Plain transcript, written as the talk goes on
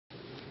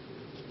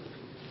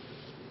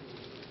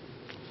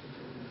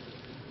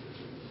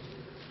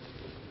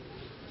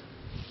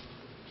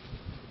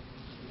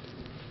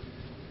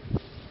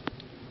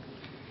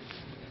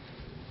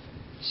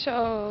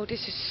So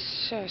this is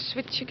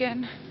switch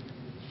again,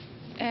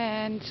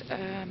 and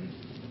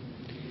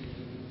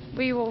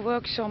we will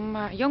work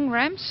some young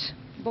rams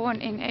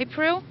born in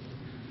April,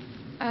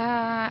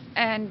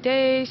 and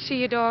they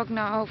see a dog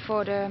now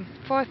for the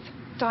fourth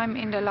time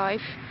in their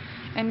life,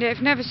 and they've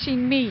never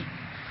seen me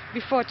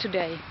before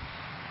today.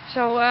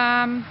 So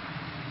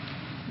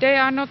they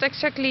are not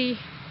exactly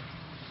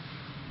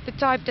the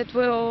type that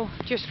will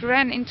just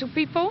run into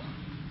people.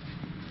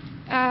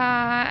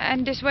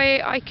 And this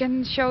way I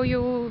can show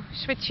you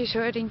Switch's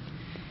herding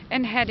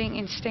and heading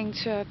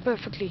instincts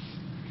perfectly.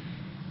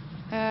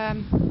 I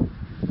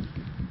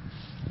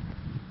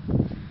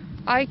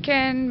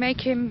can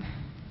make him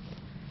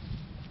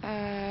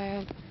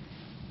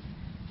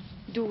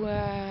do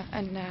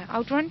an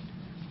outrun,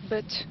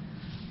 but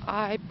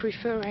I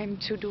prefer him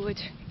to do it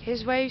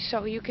his way,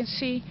 so you can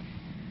see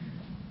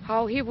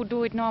how he would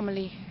do it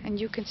normally, and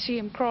you can see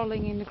him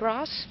crawling in the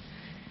grass.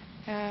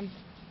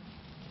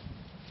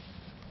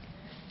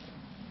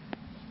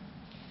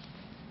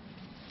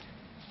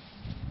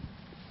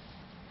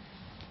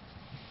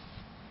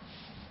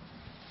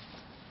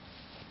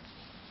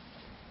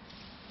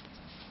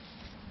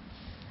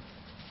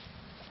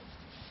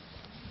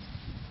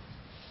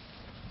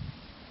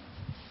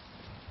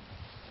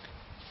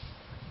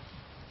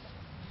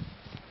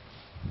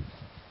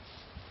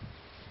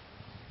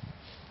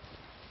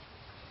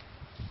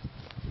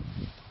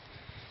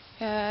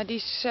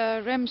 These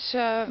rams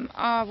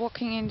are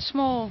walking in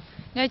small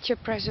nature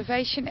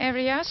preservation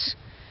areas,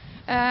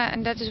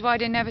 and that is why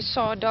they never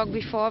saw a dog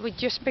before. We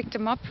just picked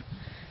them up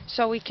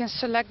so we can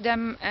select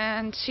them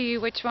and see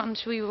which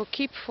ones we will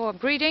keep for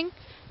breeding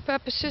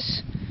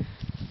purposes.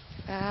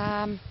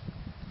 And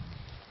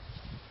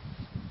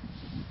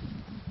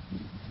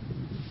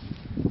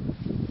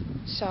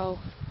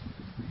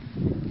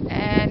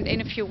in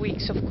a few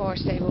weeks, of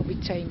course, they will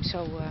be tamed.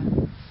 So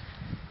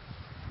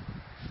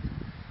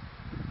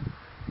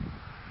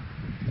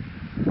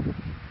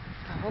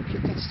I hope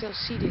you can still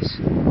see this.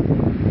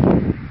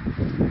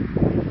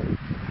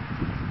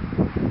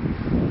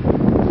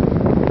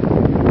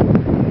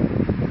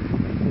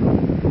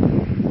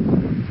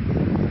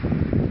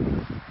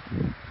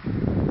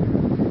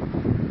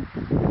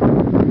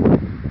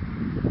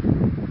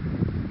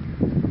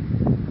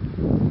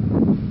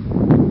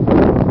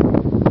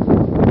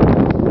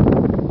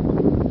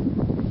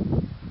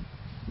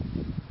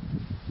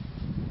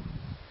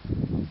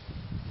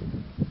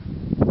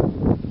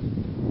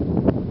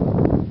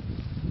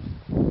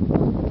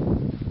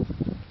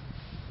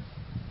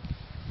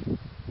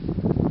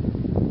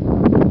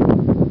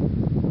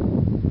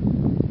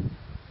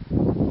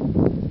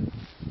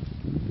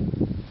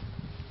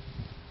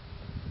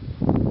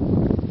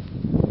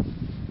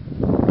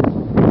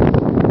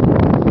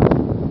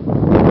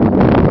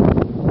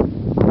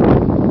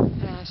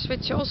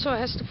 Switch also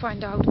has to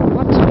find out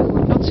what to do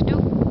and not to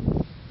do.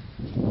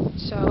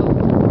 So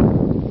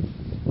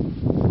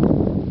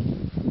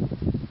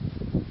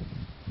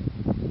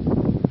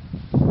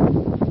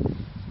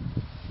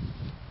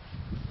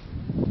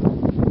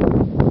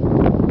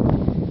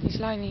he's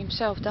lying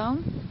himself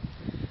down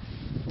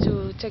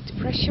to take the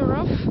pressure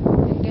off,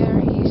 and there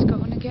he is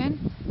going again.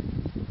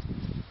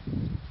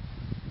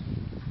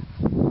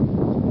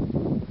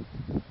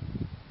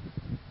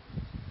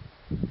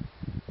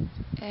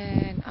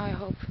 And I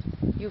hope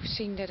you've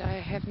seen that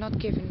I have not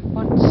given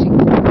one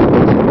single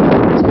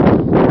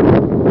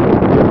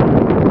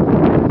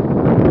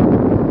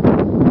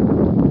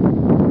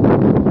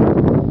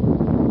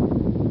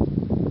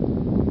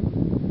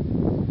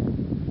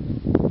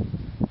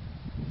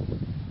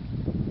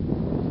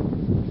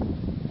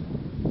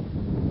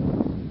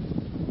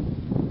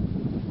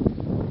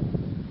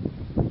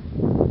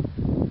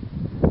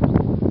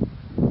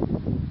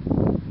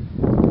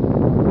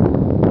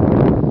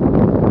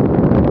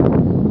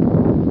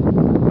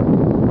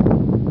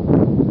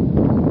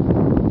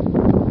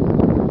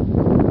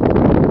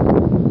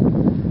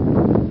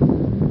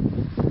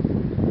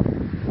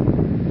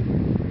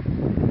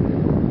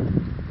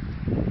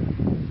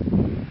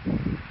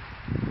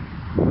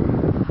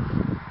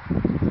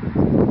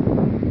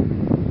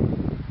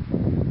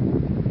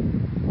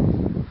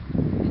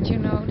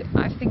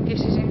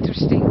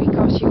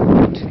because you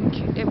would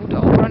think they would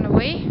all run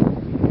away.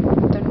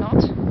 They're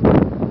not.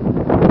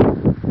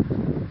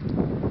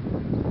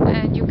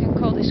 And you can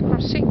call this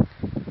crossing.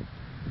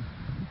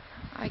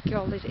 I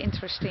call it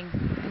interesting.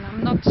 And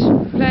I'm not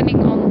planning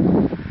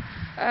on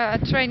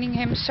training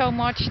him so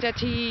much that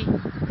he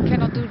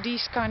cannot do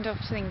these kind of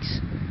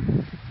things.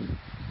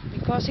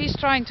 Because he's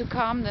trying to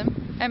calm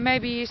them, and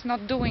maybe he's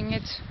not doing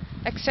it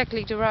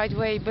exactly the right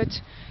way,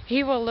 but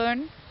he will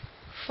learn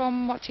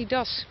from what he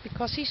does,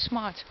 because he's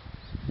smart.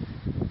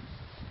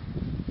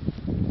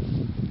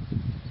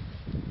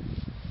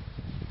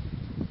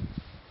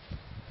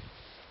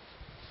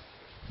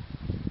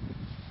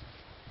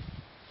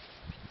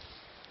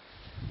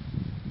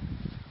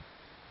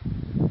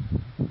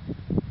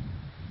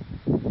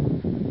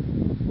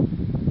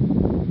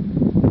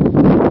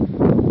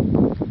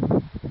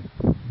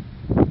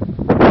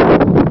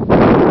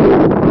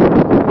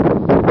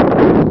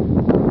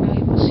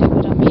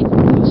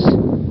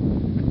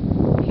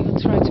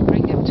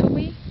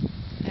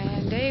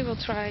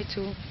 try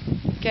to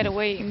get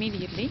away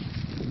immediately.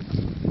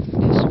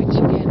 Then switch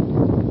again.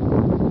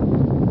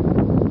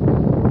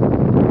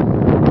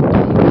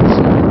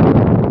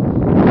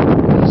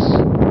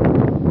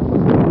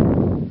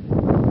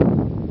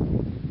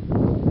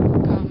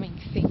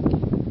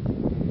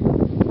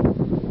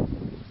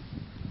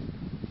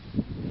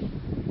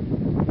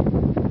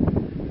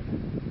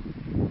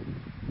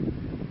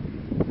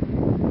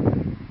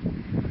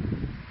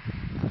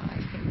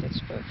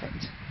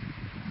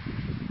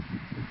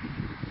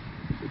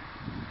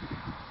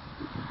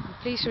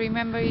 Please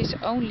remember, he's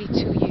only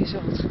 2 years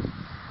old.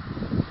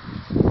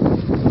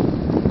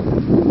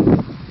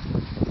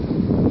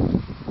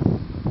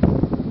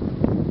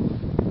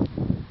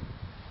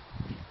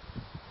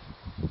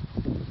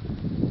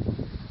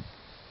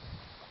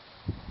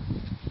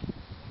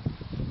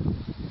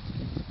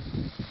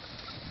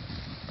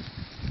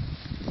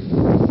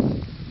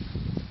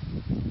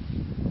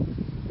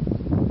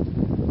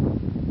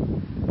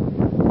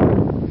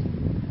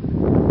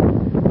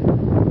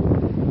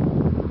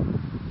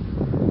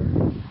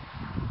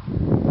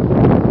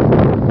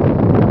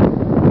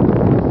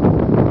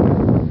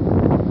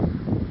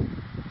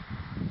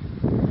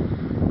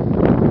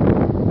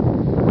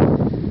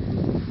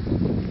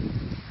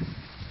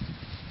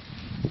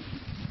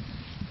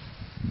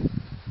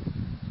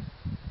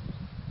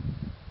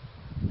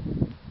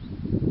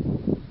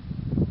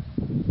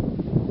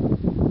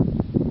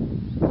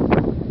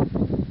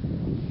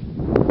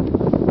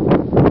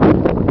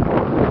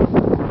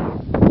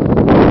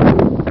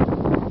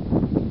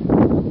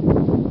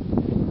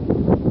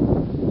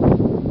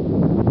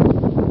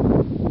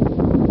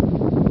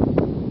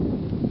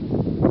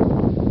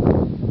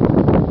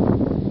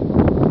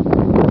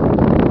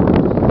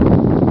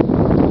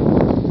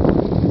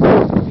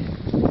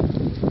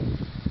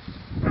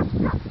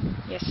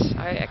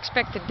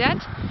 Expected that.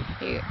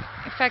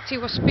 In fact, he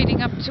was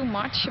speeding up too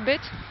much a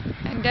bit,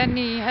 and then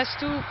he has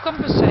to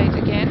compensate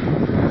again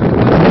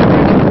because he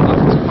went off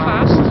too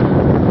fast.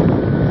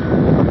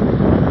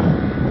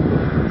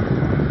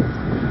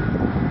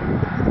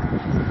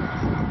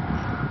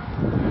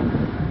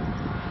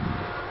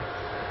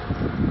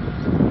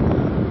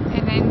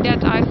 And in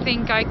that, I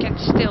think I can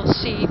still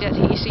see that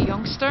he's a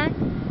youngster,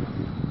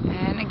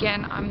 and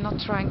again, I'm not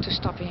trying to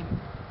stop him.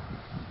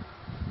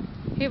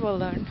 He will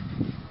learn.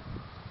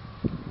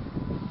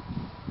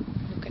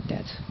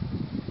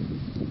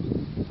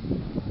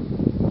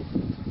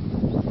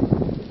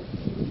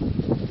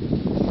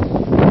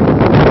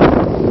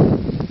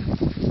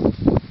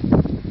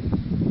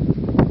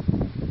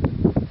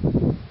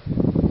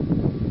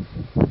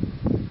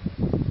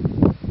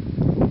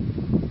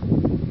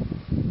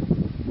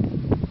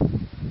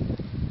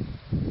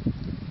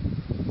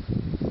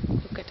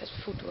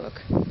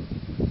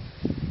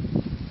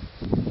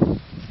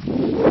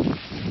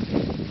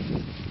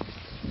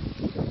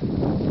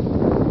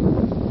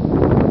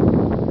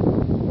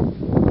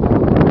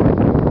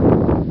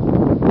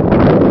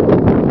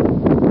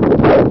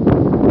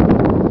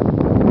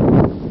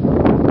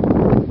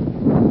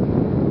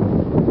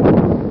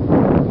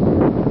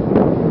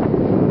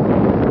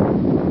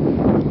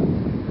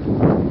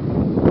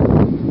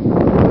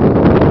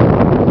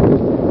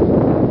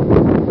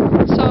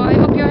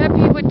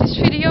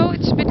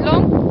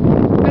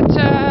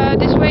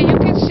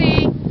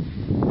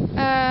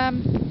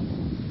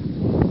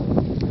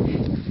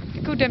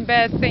 And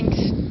bad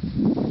things